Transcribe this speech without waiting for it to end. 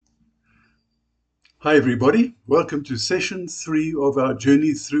Hi, everybody. Welcome to session 3 of our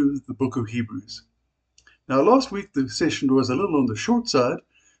journey through the book of Hebrews. Now, last week the session was a little on the short side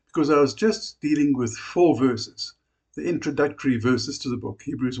because I was just dealing with 4 verses, the introductory verses to the book,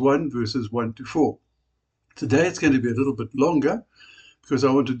 Hebrews 1, verses 1 to 4. Today it's going to be a little bit longer because I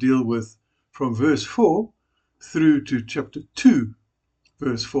want to deal with from verse 4 through to chapter 2,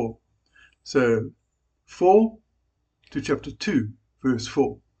 verse 4. So, 4 to chapter 2, verse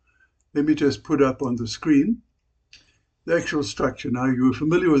 4. Let me just put up on the screen the actual structure. Now, you were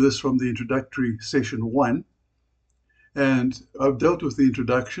familiar with this from the introductory session 1, and I've dealt with the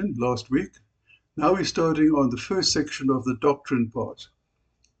introduction last week. Now we're starting on the first section of the doctrine part,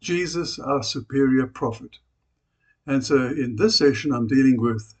 Jesus, our superior prophet. And so in this session, I'm dealing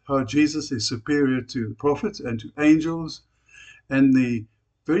with how Jesus is superior to the prophets and to angels, and the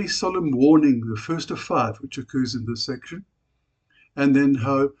very solemn warning, the first of 5, which occurs in this section. And then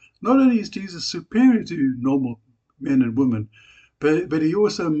how not only is Jesus superior to normal men and women, but he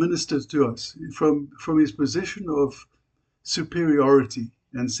also ministers to us from his position of superiority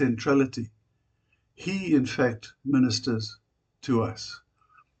and centrality. He, in fact, ministers to us.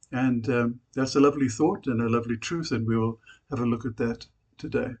 And that's a lovely thought and a lovely truth, and we will have a look at that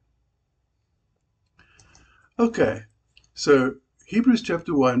today. Okay, so Hebrews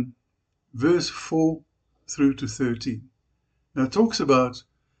chapter 1, verse 4 through to 13. Now it talks about,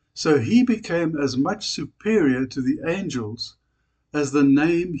 so he became as much superior to the angels as the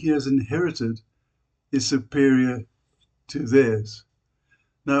name he has inherited is superior to theirs.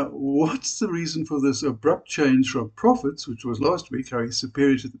 Now, what's the reason for this abrupt change from prophets, which was last week, how he's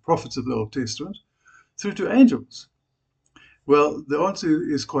superior to the prophets of the Old Testament, through to angels? Well, the answer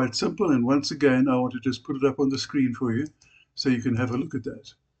is quite simple, and once again, I want to just put it up on the screen for you so you can have a look at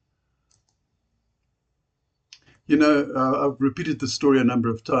that. You know, I've repeated this story a number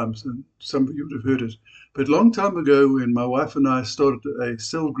of times, and some of you would have heard it. But a long time ago, when my wife and I started a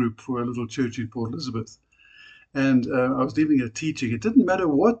cell group for a little church in Port Elizabeth, and I was leaving a teaching. It didn't matter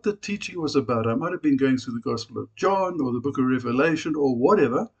what the teaching was about. I might have been going through the Gospel of John or the book of Revelation or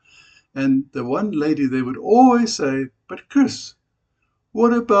whatever. And the one lady there would always say, but Chris,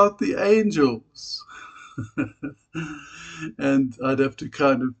 what about the angels? And I'd have to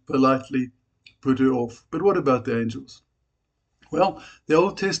kind of politely put her off. But what about the angels? Well, the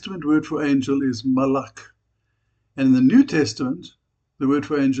Old Testament word for angel is malak. And in the New Testament, the word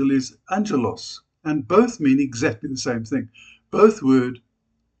for angel is angelos. And both mean exactly the same thing. Both words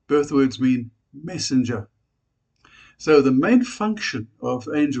mean messenger. So the main function of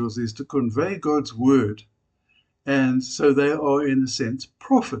angels is to convey God's word. And so they are, in a sense,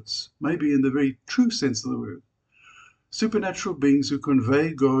 prophets, maybe in the very true sense of the word. Supernatural beings who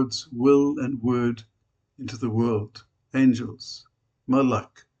convey God's will and word into the world. Angels,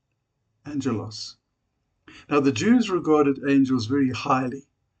 malak, angelos. Now the Jews regarded angels very highly.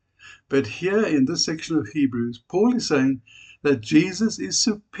 But here in this section of Hebrews, Paul is saying that Jesus is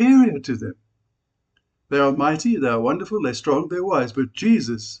superior to them. They are mighty, they are wonderful, they're strong, they're wise, but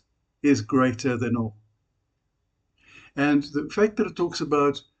Jesus is greater than all. And the fact that it talks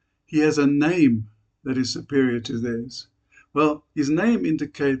about he has a name that is superior to theirs, well, his name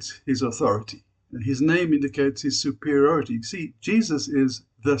indicates his authority, and his name indicates his superiority. See, Jesus is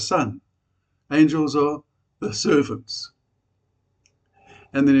the Son. Angels are the servants.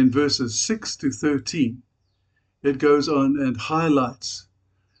 And then in verses 6 to 13, it goes on and highlights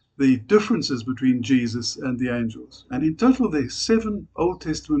the differences between Jesus and the angels. And in total, there's 7 Old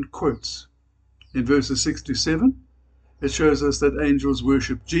Testament quotes. In verses 6 to 7, it shows us that angels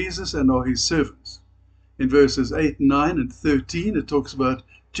worship Jesus and are his servants. In verses 8, 9, and 13, it talks about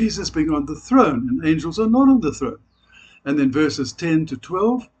Jesus being on the throne, and angels are not on the throne. And then verses 10 to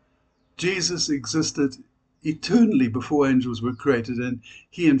 12, Jesus existed eternally before angels were created, and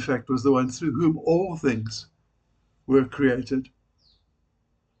he, in fact, was the one through whom all things were created.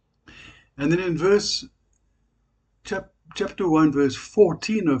 And then in chapter 1, verse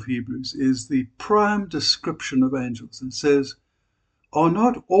 14 of Hebrews is the prime description of angels. It says, are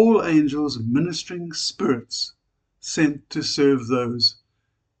not all angels ministering spirits sent to serve those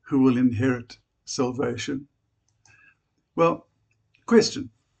who will inherit salvation? Well, question,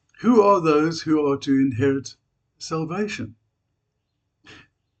 who are those who are to inherit salvation?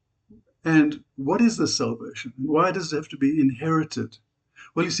 And what is this salvation? And why does it have to be inherited?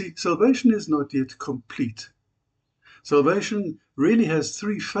 Well, you see, salvation is not yet complete. Salvation really has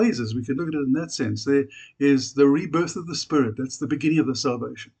 3 phases. We can look at it in that sense. There is the rebirth of the Spirit. That's the beginning of the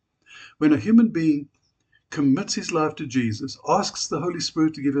salvation. When a human being commits his life to Jesus, asks the Holy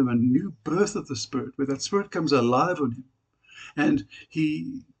Spirit to give him a new birth of the Spirit, where that Spirit comes alive on him, and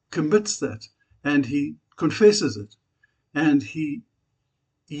he commits that, and he confesses it, and he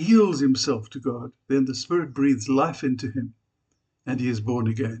yields himself to God, then the Spirit breathes life into him, and he is born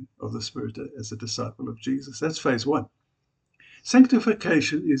again of the Spirit as a disciple of Jesus. That's phase 1.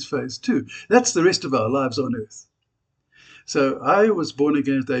 Sanctification is phase 2. That's the rest of our lives on earth. So I was born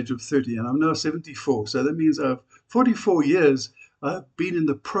again at the age of 30, and I'm now 74. So that means 44 years I've been in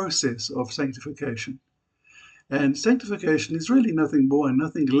the process of sanctification. And sanctification is really nothing more and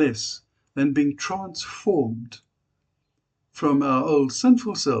nothing less than being transformed from our old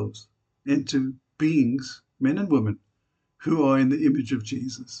sinful selves into beings, men and women, who are in the image of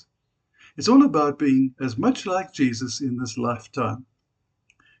Jesus. It's all about being as much like Jesus in this lifetime.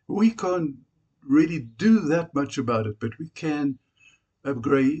 We can't really do that much about it, but we can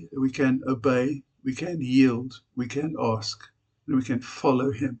agree, we can obey, we can yield, we can ask, and we can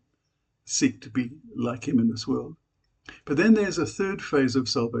follow him, seek to be like him in this world. But then there's a third phase of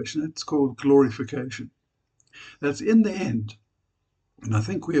salvation. It's called glorification. That's in the end. And I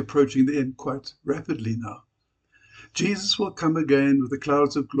think we're approaching the end quite rapidly now. Jesus will come again with the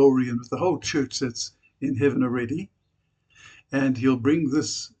clouds of glory and with the whole church that's in heaven already. And he'll bring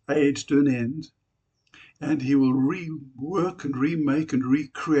this age to an end. And he will rework and remake and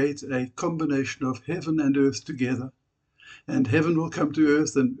recreate a combination of heaven and earth together. And heaven will come to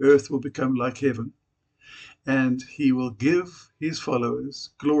earth and earth will become like heaven. And he will give his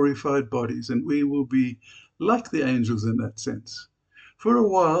followers glorified bodies, and we will be like the angels in that sense. For a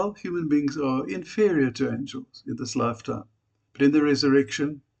while, human beings are inferior to angels in this lifetime. But in the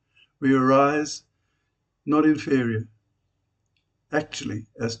resurrection, we arise not inferior, actually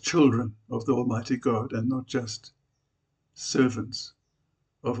as children of the Almighty God and not just servants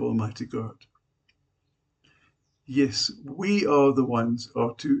of Almighty God. Yes, we are the ones who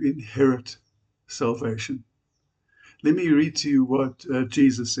are to inherit salvation. Let me read to you what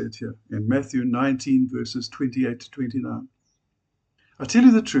Jesus said here in Matthew 19, verses 28 to 29. I tell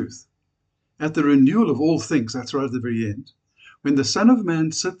you the truth, at the renewal of all things, that's right at the very end, when the Son of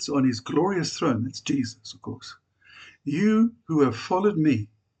Man sits on his glorious throne, that's Jesus, of course, you who have followed me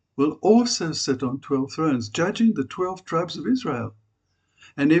will also sit on 12 thrones, judging the 12 tribes of Israel.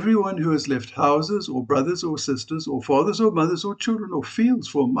 And everyone who has left houses or brothers or sisters or fathers or mothers or children or fields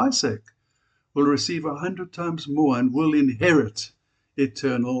for my sake will receive 100 times more and will inherit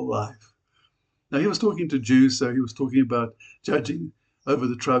eternal life. Now, he was talking to Jews, so he was talking about judging over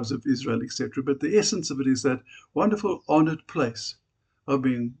the tribes of Israel, etc. But the essence of it is that wonderful honored place of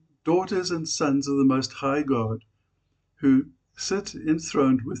being daughters and sons of the Most High God who sit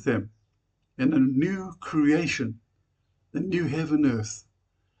enthroned with them in a new creation, a new heaven earth,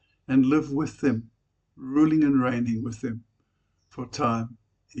 and live with them, ruling and reigning with them for time,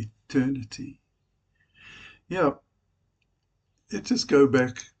 eternity. Yeah, let's just go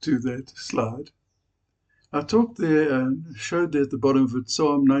back to that slide. I talked there and showed there at the bottom of it,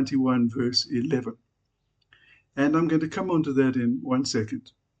 Psalm 91, verse 11. And I'm going to come on to that in 1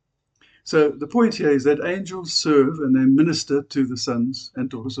 second. So the point here is that angels serve and they minister to the sons and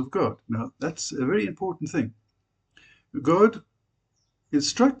daughters of God. Now, that's a very important thing. God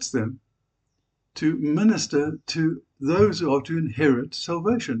instructs them to minister to those who are to inherit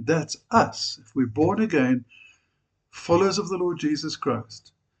salvation. That's us. If we're born again, followers of the Lord Jesus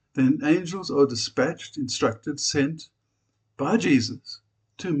Christ, then angels are dispatched, instructed, sent by Jesus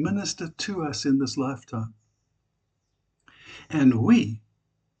to minister to us in this lifetime. And we,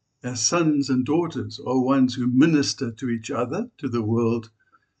 as sons and daughters, are ones who minister to each other, to the world,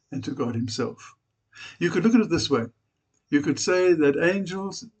 and to God himself. You could look at it this way. You could say that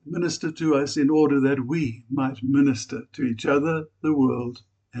angels minister to us in order that we might minister to each other, the world,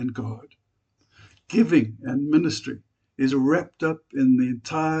 and God. Giving and ministry is wrapped up in the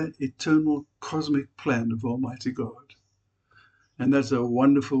entire eternal cosmic plan of Almighty God. And that's a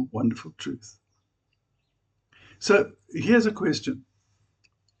wonderful, wonderful truth. So here's a question.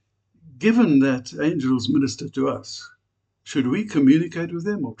 Given that angels minister to us, should we communicate with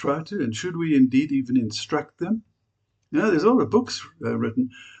them or try to? And should we indeed even instruct them? You know, there's a lot of books written.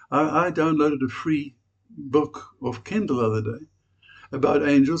 I downloaded a free book off Kindle the other day about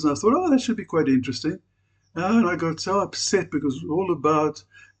angels, and I thought, oh, that should be quite interesting. And I got so upset because it was all about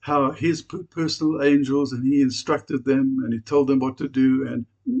how his personal angels, and he instructed them, and he told them what to do. And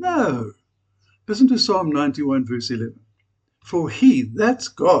no, listen to Psalm 91, verse 11. For he, that's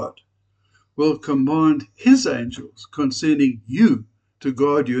God, will command his angels concerning you to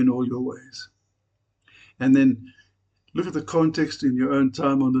guard you in all your ways. And then look at the context in your own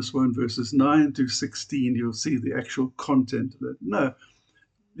time on this one, verses 9 to 16. You'll see the actual content of that. No,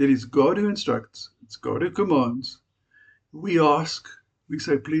 it is God who instructs. It's God who commands. We ask, we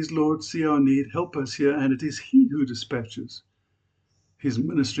say, please, Lord, see our need, help us here, and it is He who dispatches His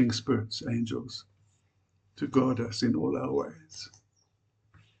ministering spirits, angels, to guard us in all our ways.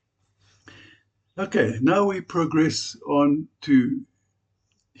 Okay, now we progress on to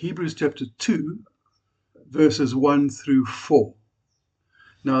Hebrews chapter 2, verses 1 through 4.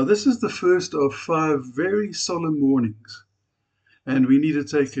 Now, this is the first of 5 very solemn warnings, and we need to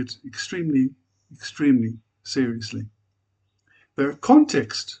take it extremely, extremely seriously. The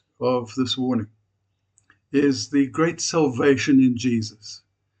context of this warning is the great salvation in Jesus,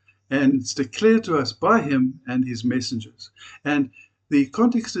 and it's declared to us by Him and His messengers. And the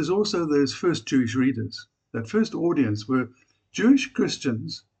context is also those first Jewish readers. That first audience were Jewish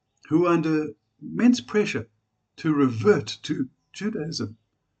Christians who were under immense pressure to revert to Judaism.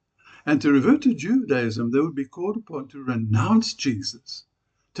 And to revert to Judaism, they would be called upon to renounce Jesus,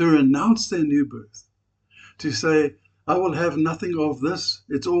 to renounce their new birth, to say, I will have nothing of this.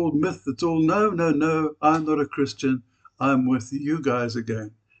 It's all myth. It's all no. I'm not a Christian. I'm with you guys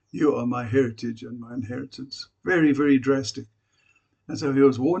again. You are my heritage and my inheritance. Very, very drastic. And so He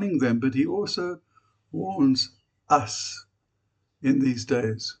was warning them, but He also warns us in these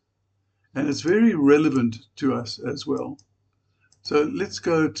days. And it's very relevant to us as well. So let's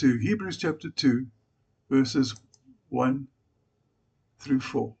go to Hebrews chapter 2, verses 1 through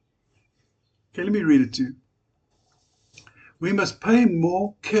 4. Okay, let me read it to you. We must pay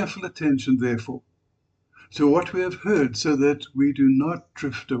more careful attention, therefore, to what we have heard, so that we do not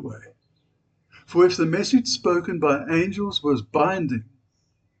drift away. For if the message spoken by angels was binding,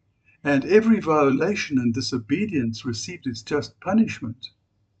 and every violation and disobedience received its just punishment,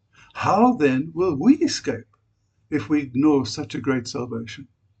 how then will we escape if we ignore such a great salvation?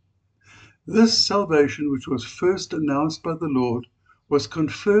 This salvation, which was first announced by the Lord, was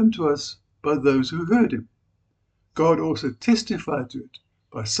confirmed to us by those who heard Him. God also testified to it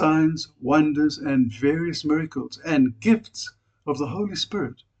by signs, wonders, and various miracles and gifts of the Holy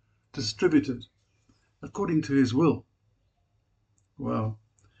Spirit distributed according to His will. Wow.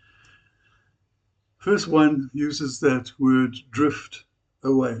 Verse 1 uses that word drift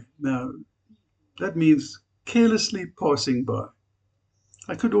away. Now, that means carelessly passing by.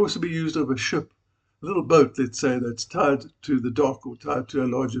 It could also be used of a ship, a little boat, let's say, that's tied to the dock or tied to a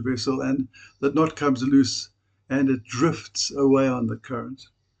larger vessel, and the knot comes loose and it drifts away on the current.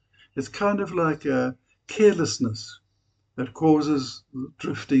 It's kind of like a carelessness that causes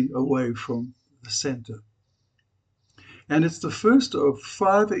drifting away from the center. And it's the first of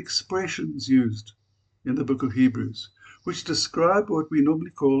 5 expressions used in the book of Hebrews, which describe what we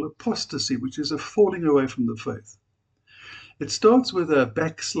normally call apostasy, which is a falling away from the faith. It starts with a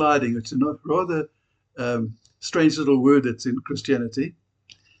backsliding. It's a rather strange little word that's in Christianity.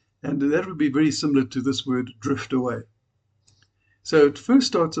 And that would be very similar to this word, drift away. So it first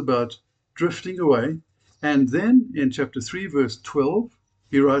starts about drifting away. And then in chapter 3, verse 12,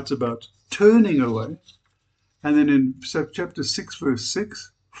 he writes about turning away. And then in chapter 6, verse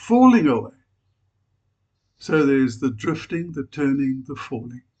 6, falling away. So there's the drifting, the turning, the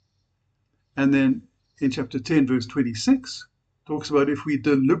falling. And then in chapter 10, verse 26, talks about if we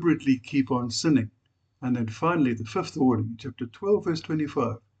deliberately keep on sinning. And then finally, the 5th warning, in chapter 12, verse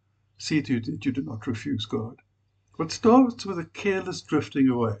 25, see to it that you do not refuse God. What starts with a careless drifting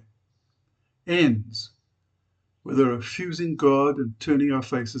away ends with a refusing God and turning our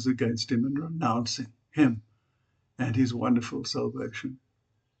faces against Him and renouncing Him and His wonderful salvation.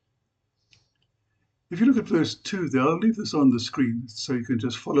 If you look at verse 2 there, I'll leave this on the screen so you can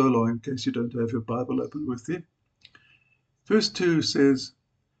just follow along in case you don't have your Bible open with you. Verse 2 says,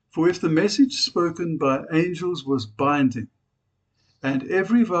 for if the message spoken by angels was binding, and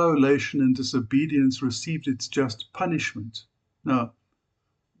every violation and disobedience received its just punishment. Now,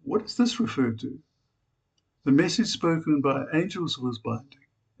 what does this refer to? The message spoken by angels was binding,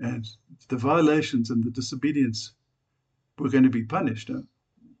 and the violations and the disobedience were going to be punished. Now,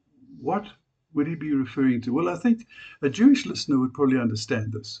 what would he be referring to? Well, I think a Jewish listener would probably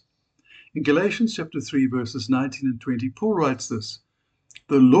understand this. In Galatians chapter 3, verses 19 and 20, Paul writes this,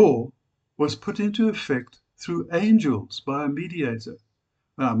 the law was put into effect through angels by a mediator.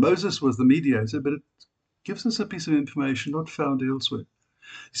 Now, Moses was the mediator, but it gives us a piece of information not found elsewhere.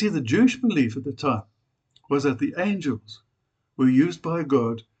 You see, the Jewish belief at the time was that the angels were used by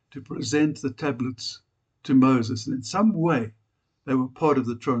God to present the tablets to Moses, and in some way they were part of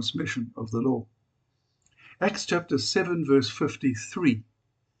the transmission of the law. Acts chapter 7, verse 53.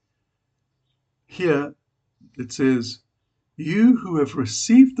 Here it says, you who have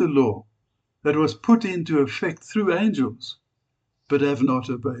received the law that was put into effect through angels, but have not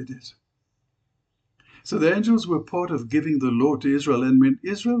obeyed it. So the angels were part of giving the law to Israel, and when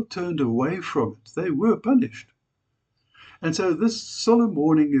Israel turned away from it, they were punished. And so this solemn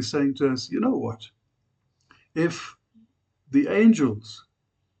warning is saying to us, you know what? If the angels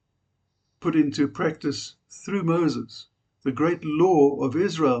put into practice through Moses the great law of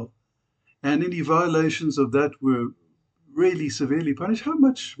Israel, and any violations of that were really severely punished, how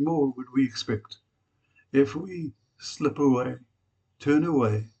much more would we expect if we slip away, turn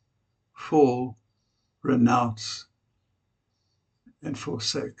away, fall, renounce, and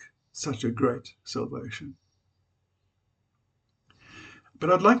forsake such a great salvation?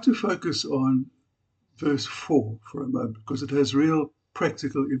 But I'd like to focus on verse 4 for a moment, because it has real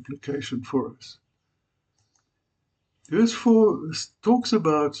practical implication for us. Verse 4 talks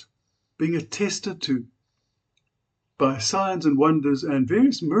about being attested to by signs and wonders and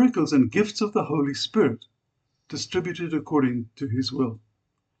various miracles and gifts of the Holy Spirit distributed according to his will.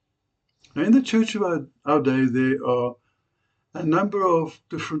 Now, in the church of our day, there are a number of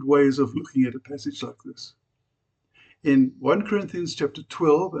different ways of looking at a passage like this. In 1 Corinthians chapter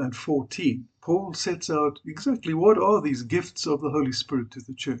 12 and 14, Paul sets out exactly what are these gifts of the Holy Spirit to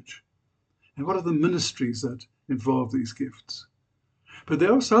the church, and what are the ministries that involve these gifts. But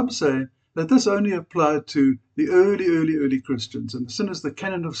there are some say that this only applied to the early Christians, and as soon as the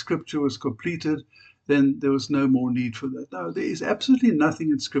canon of Scripture was completed, then there was no more need for that. No, there is absolutely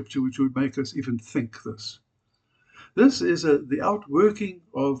nothing in Scripture which would make us even think this. This is the outworking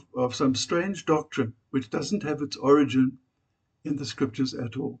of some strange doctrine which doesn't have its origin in the Scriptures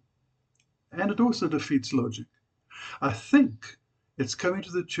at all. And it also defeats logic. I think it's coming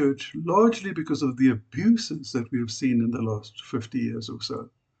to the church largely because of the abuses that we have seen in the last 50 years or so.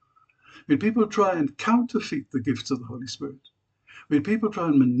 When people try and counterfeit the gifts of the Holy Spirit, when people try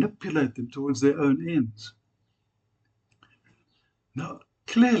and manipulate them towards their own ends. Now,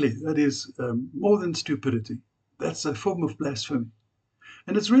 clearly, that is more than stupidity. That's a form of blasphemy.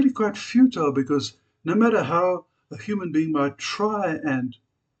 And it's really quite futile, because no matter how a human being might try and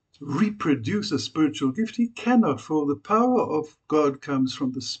reproduce a spiritual gift, he cannot, for the power of God comes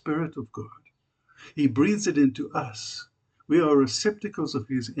from the Spirit of God. He breathes it into us. We are receptacles of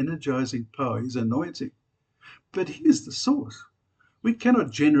his energizing power, his anointing. But he is the source. We cannot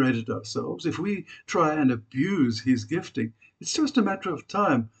generate it ourselves. If we try and abuse his gifting, it's just a matter of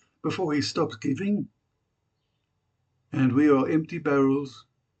time before he stops giving. And we are empty barrels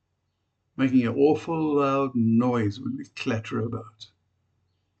making an awful loud noise when we clatter about.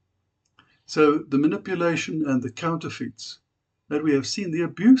 So the manipulation and the counterfeits that we have seen, the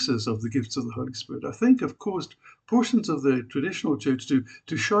abuses of the gifts of the Holy Spirit, I think have caused portions of the traditional church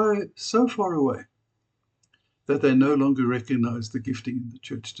to shy so far away that they no longer recognize the gifting in the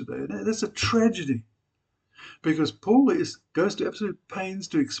church today. And that's a tragedy, because Paul goes to absolute pains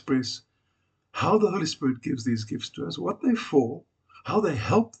to express how the Holy Spirit gives these gifts to us, what they're for, how they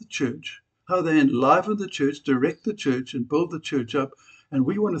help the church, how they enliven the church, direct the church, and build the church up. And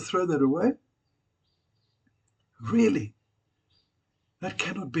we want to throw that away? Really? That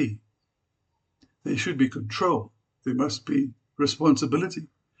cannot be. There should be control. There must be responsibility.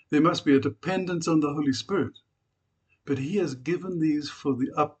 There must be a dependence on the Holy Spirit. But he has given these for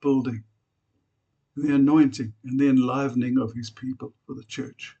the upbuilding, the anointing, and the enlivening of his people, for the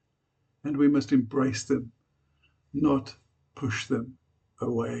church. And we must embrace them, not push them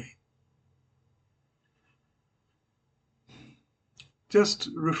away. Just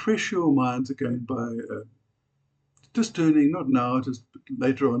refresh your minds again by just turning, not now, just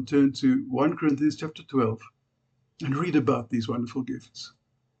later on, turn to 1 Corinthians chapter 12 and read about these wonderful gifts.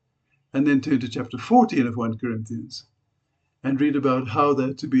 And then turn to chapter 14 of 1 Corinthians and read about how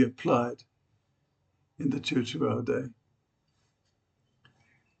they're to be applied in the church of our day.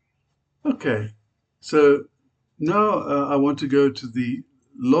 Okay, so now I want to go to the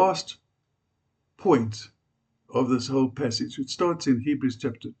last point of this whole passage. It starts in Hebrews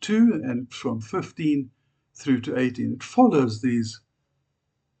chapter 2 and from 15 through to 18. It follows these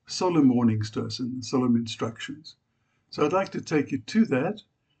solemn warnings to us and solemn instructions. So I'd like to take you to that,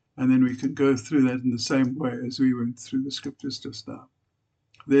 and then we can go through that in the same way as we went through the scriptures just now.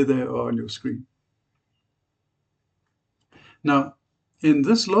 There they are on your screen. Now, in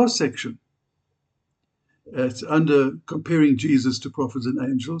this last section, it's under comparing Jesus to prophets and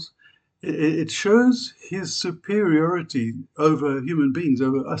angels. It shows his superiority over human beings,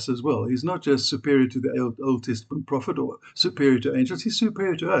 over us as well. He's not just superior to the Old Testament prophet or superior to angels, he's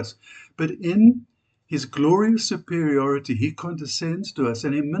superior to us. But in his glorious superiority, he condescends to us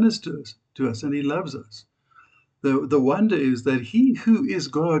and he ministers to us and he loves us. The wonder is that he who is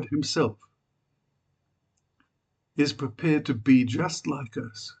God himself is prepared to be just like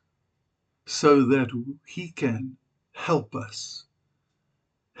us, so that he can help us.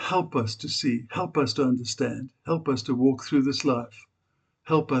 Help us to see, help us to understand, help us to walk through this life,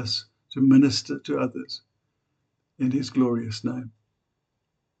 help us to minister to others in his glorious name.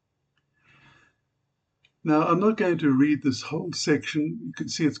 Now, I'm not going to read this whole section. You can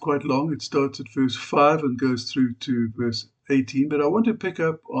see it's quite long. It starts at verse 5 and goes through to verse 18, but I want to pick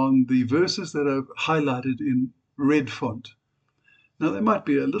up on the verses that are highlighted in red font. Now, they might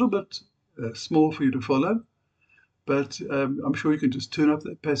be a little bit small for you to follow, but I'm sure you can just turn up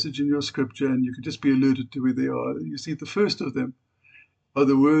that passage in your scripture and you can just be alerted to where they are. You see, the first of them are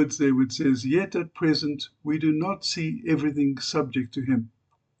the words there which says, "Yet at present we do not see everything subject to him,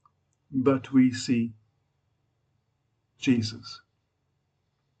 but we see Jesus."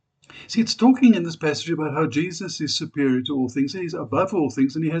 See, it's talking in this passage about how Jesus is superior to all things. He's above all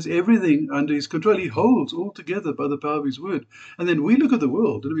things, and he has everything under his control. He holds all together by the power of his word. And then we look at the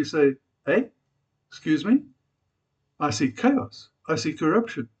world and we say, hey, excuse me? I see chaos. I see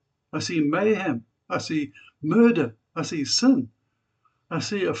corruption. I see mayhem. I see murder. I see sin. I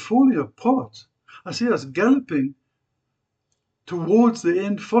see a falling apart. I see us galloping towards the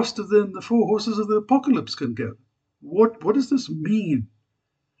end faster than the 4 horses of the apocalypse can go. What does this mean?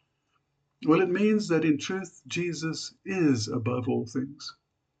 Well, it means that in truth, Jesus is above all things.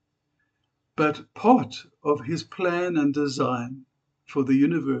 But part of his plan and design for the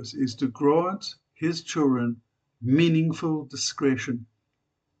universe is to grant his children meaningful discretion.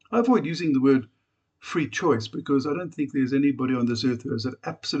 I avoid using the word free choice because I don't think there's anybody on this earth who has an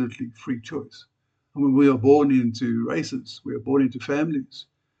absolutely free choice. I mean, we are born into races, we are born into families,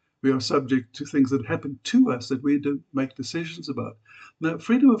 we are subject to things that happen to us that we don't make decisions about. Now,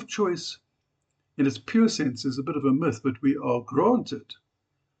 freedom of choice in its pure sense is a bit of a myth, but we are granted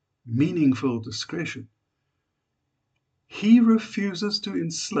meaningful discretion. He refuses to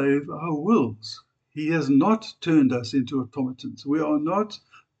enslave our wills. He has not turned us into automatons. We are not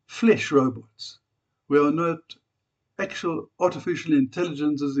flesh robots. We are not actual artificial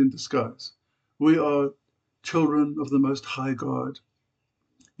intelligences in disguise. We are children of the Most High God.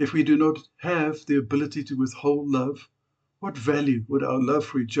 If we do not have the ability to withhold love, what value would our love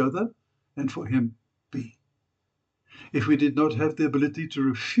for each other and for him be? If we did not have the ability to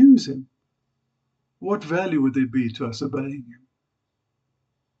refuse him, what value would there be to us obeying him?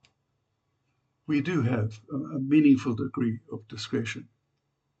 We do have a meaningful degree of discretion.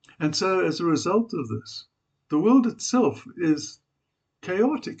 And so as a result of this, the world itself is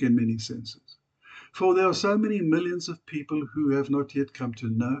chaotic in many senses. For there are so many millions of people who have not yet come to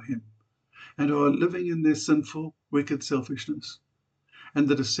know him and are living in their sinful, wicked selfishness. And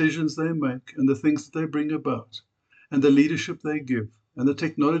the decisions they make and the things that they bring about and the leadership they give and the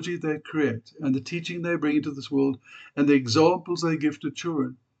technology they create and the teaching they bring into this world and the examples they give to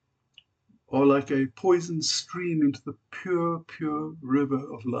children are like a poison stream into the pure, pure river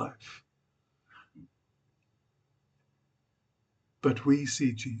of life. But we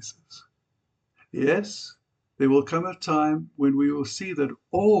see Jesus. Yes, there will come a time when we will see that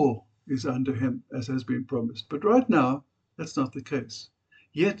all is under him, as has been promised. But right now, that's not the case.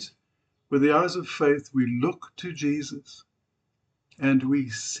 Yet, with the eyes of faith, we look to Jesus and we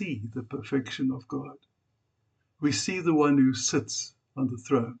see the perfection of God. We see the one who sits on the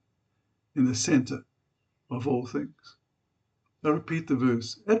throne in the center of all things. I repeat the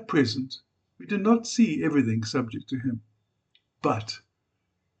verse. At present, we do not see everything subject to him, but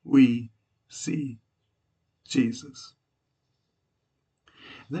we see Jesus.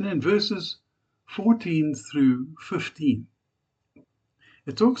 Then in verses 14 through 15,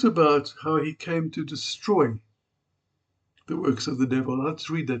 it talks about how he came to destroy the works of the devil. Let's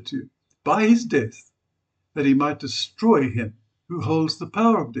read that to you. By his death, that he might destroy him who holds the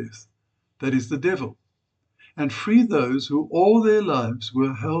power of death, that is the devil, and free those who all their lives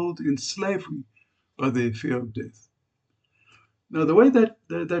were held in slavery by their fear of death. Now, the way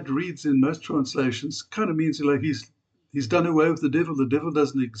that reads in most translations kind of means like he's done away with the devil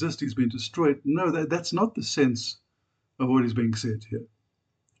doesn't exist, he's been destroyed. No, that's not the sense of what is being said here.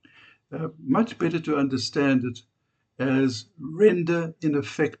 Much better to understand it as render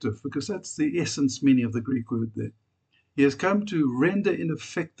ineffective, because that's the essence meaning of the Greek word there. He has come to render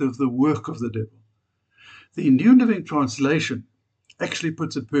ineffective the work of the devil. The New Living Translation actually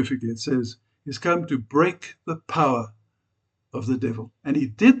puts it perfectly. It says, he's come to break the power of the devil. And he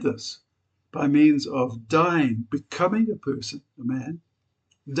did this by means of dying, becoming a person, a man,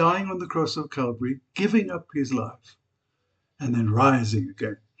 dying on the cross of Calvary, giving up his life, and then rising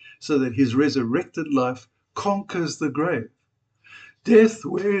again, so that his resurrected life conquers the grave. Death,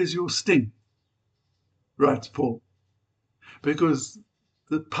 where is your sting? Writes Paul. Because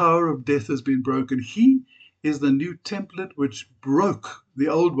the power of death has been broken. He is the new template which broke the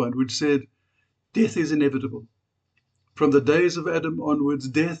old one, which said death is inevitable. From the days of Adam onwards,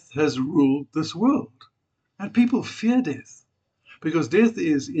 death has ruled this world. And people fear death because death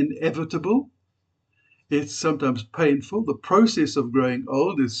is inevitable. It's sometimes painful. The process of growing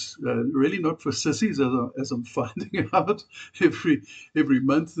old is really not for sissies, as I'm finding out every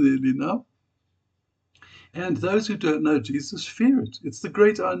month nearly now. And those who don't know Jesus fear it. It's the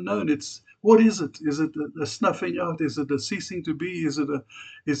great unknown. What is it? Is it a snuffing out? Is it a ceasing to be? Is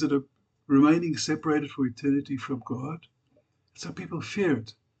it a remaining separated for eternity from God? So people fear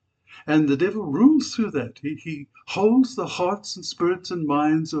it. And the devil rules through that. He holds the hearts and spirits and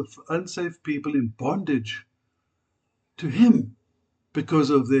minds of unsaved people in bondage to him because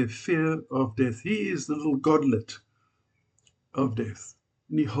of their fear of death. He is the little godlet of death,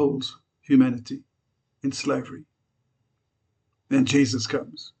 and he holds humanity in slavery. Then Jesus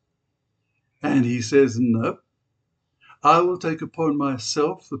comes, and he says, no, I will take upon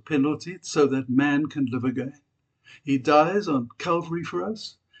myself the penalty so that man can live again. He dies on Calvary for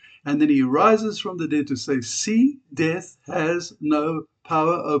us, and then he rises from the dead to say, see, death has no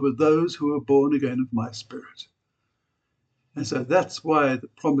power over those who are born again of my Spirit. And so that's why the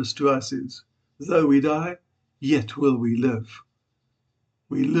promise to us is, though we die, yet will we live.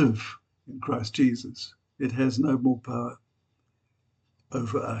 We live in Christ Jesus. It has no more power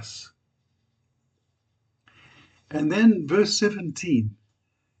over us. And then verse 17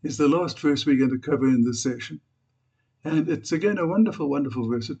 is the last verse we're going to cover in this session. And it's again a wonderful, wonderful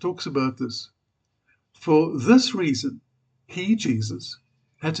verse. It talks about this. For this reason, he, Jesus,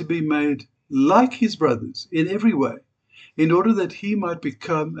 had to be made like his brothers in every way, in order that he might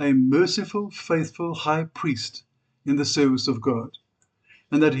become a merciful, faithful high priest in the service of God,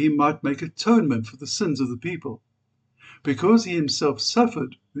 and that he might make atonement for the sins of the people. Because he himself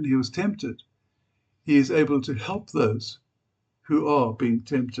suffered when he was tempted, he is able to help those who are being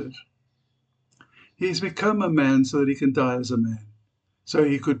tempted. He has become a man so that he can die as a man, so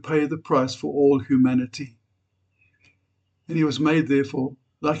he could pay the price for all humanity. And he was made, therefore,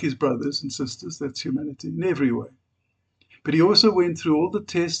 like his brothers and sisters, that's humanity, in every way. But he also went through all the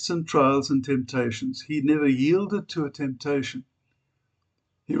tests and trials and temptations. He never yielded to a temptation.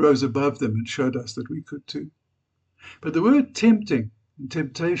 He rose above them and showed us that we could too. But the word tempting and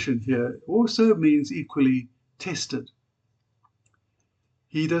temptation here also means equally tested.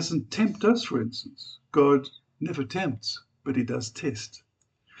 He doesn't tempt us, for instance. God never tempts, but he does test.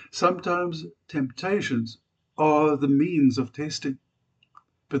 Sometimes temptations are the means of testing,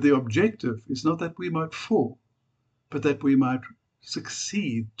 but the objective is not that we might fall, but that we might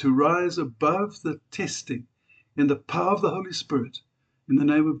succeed to rise above the testing in the power of the Holy Spirit, in the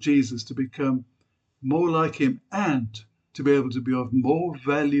name of Jesus, to become more like him and to be able to be of more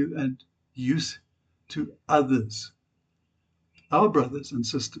value and use to others, our brothers and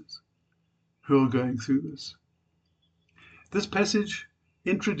sisters who are going through this. This passage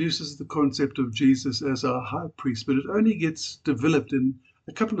introduces the concept of Jesus as our high priest, but it only gets developed in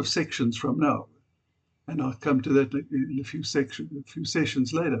a couple of sections from now. And I'll come to that in a few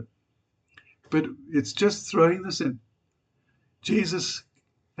sessions later. But it's just throwing this in. Jesus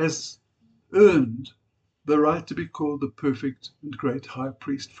has earned the right to be called the perfect and great high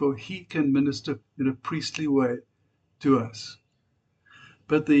priest, for he can minister in a priestly way to us.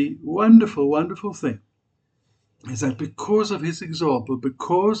 But the wonderful, wonderful thing is that because of his example,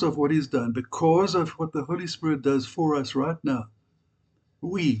 because of what he's done, because of what the Holy Spirit does for us right now,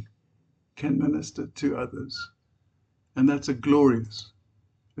 we can minister to others. And that's a glorious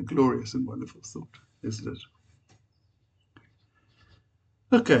and wonderful thought, isn't it?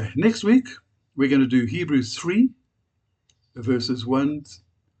 Okay, next week we're going to do Hebrews 3, verses 1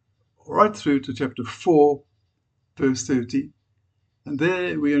 right through to chapter 4, verse 30. And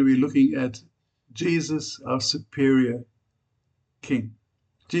there we're going to be looking at Jesus, our superior King.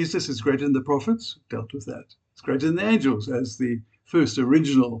 Jesus is greater than the prophets, dealt with that. He's greater than the angels as the first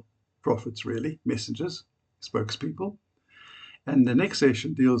original prophets, really, messengers, spokespeople. And the next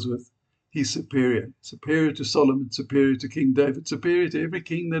session deals with he's superior to Solomon, superior to King David, superior to every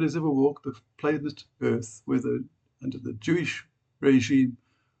king that has ever walked the planet Earth, whether under the Jewish regime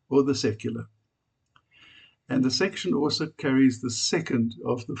or the secular. And the section also carries the second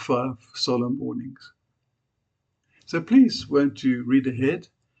of the 5 solemn warnings. So please won't you read ahead,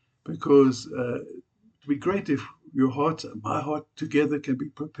 because it'd be great if your heart and my heart together can be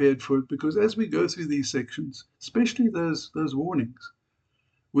prepared for it, because as we go through these sections, especially those warnings,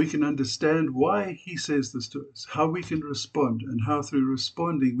 we can understand why he says this to us, how we can respond, and how through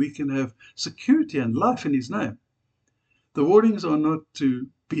responding we can have security and life in his name. The warnings are not to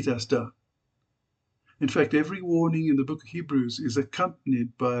beat us down. In fact, every warning in the book of Hebrews is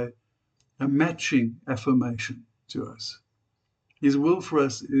accompanied by a matching affirmation to us. His will for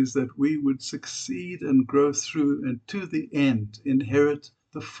us is that we would succeed and grow through and to the end inherit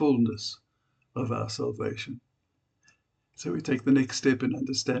the fullness of our salvation. So we take the next step in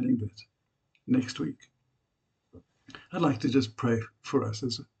understanding that next week. I'd like to just pray for us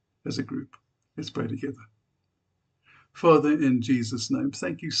as a group. Let's pray together. Father, in Jesus' name,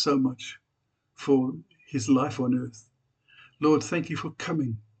 thank you so much for his life on earth. Lord, thank you for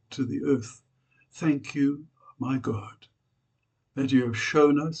coming to the earth. Thank you, my God, that you have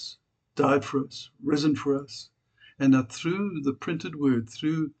shown us, died for us, risen for us, and that through the printed word,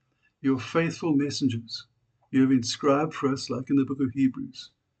 through your faithful messengers, you have inscribed for us, like in the book of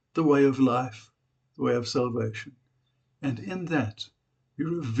Hebrews, the way of life, the way of salvation. And in that,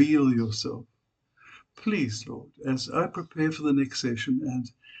 you reveal yourself. Please, Lord, as I prepare for the next session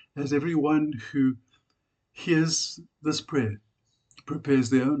and as everyone who hears this prayer prepares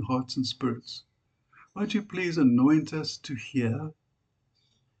their own hearts and spirits, won't you please anoint us to hear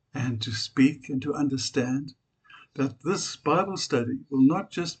and to speak and to understand that this Bible study will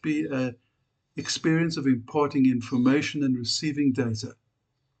not just be an experience of imparting information and receiving data,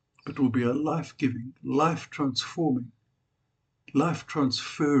 but will be a life-giving, life-transforming,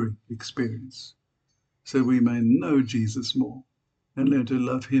 life-transferring experience, so we may know Jesus more and learn to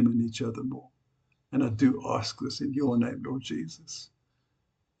love him and each other more. And I do ask this in your name, Lord Jesus.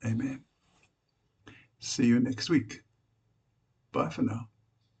 Amen. See you next week. Bye for now.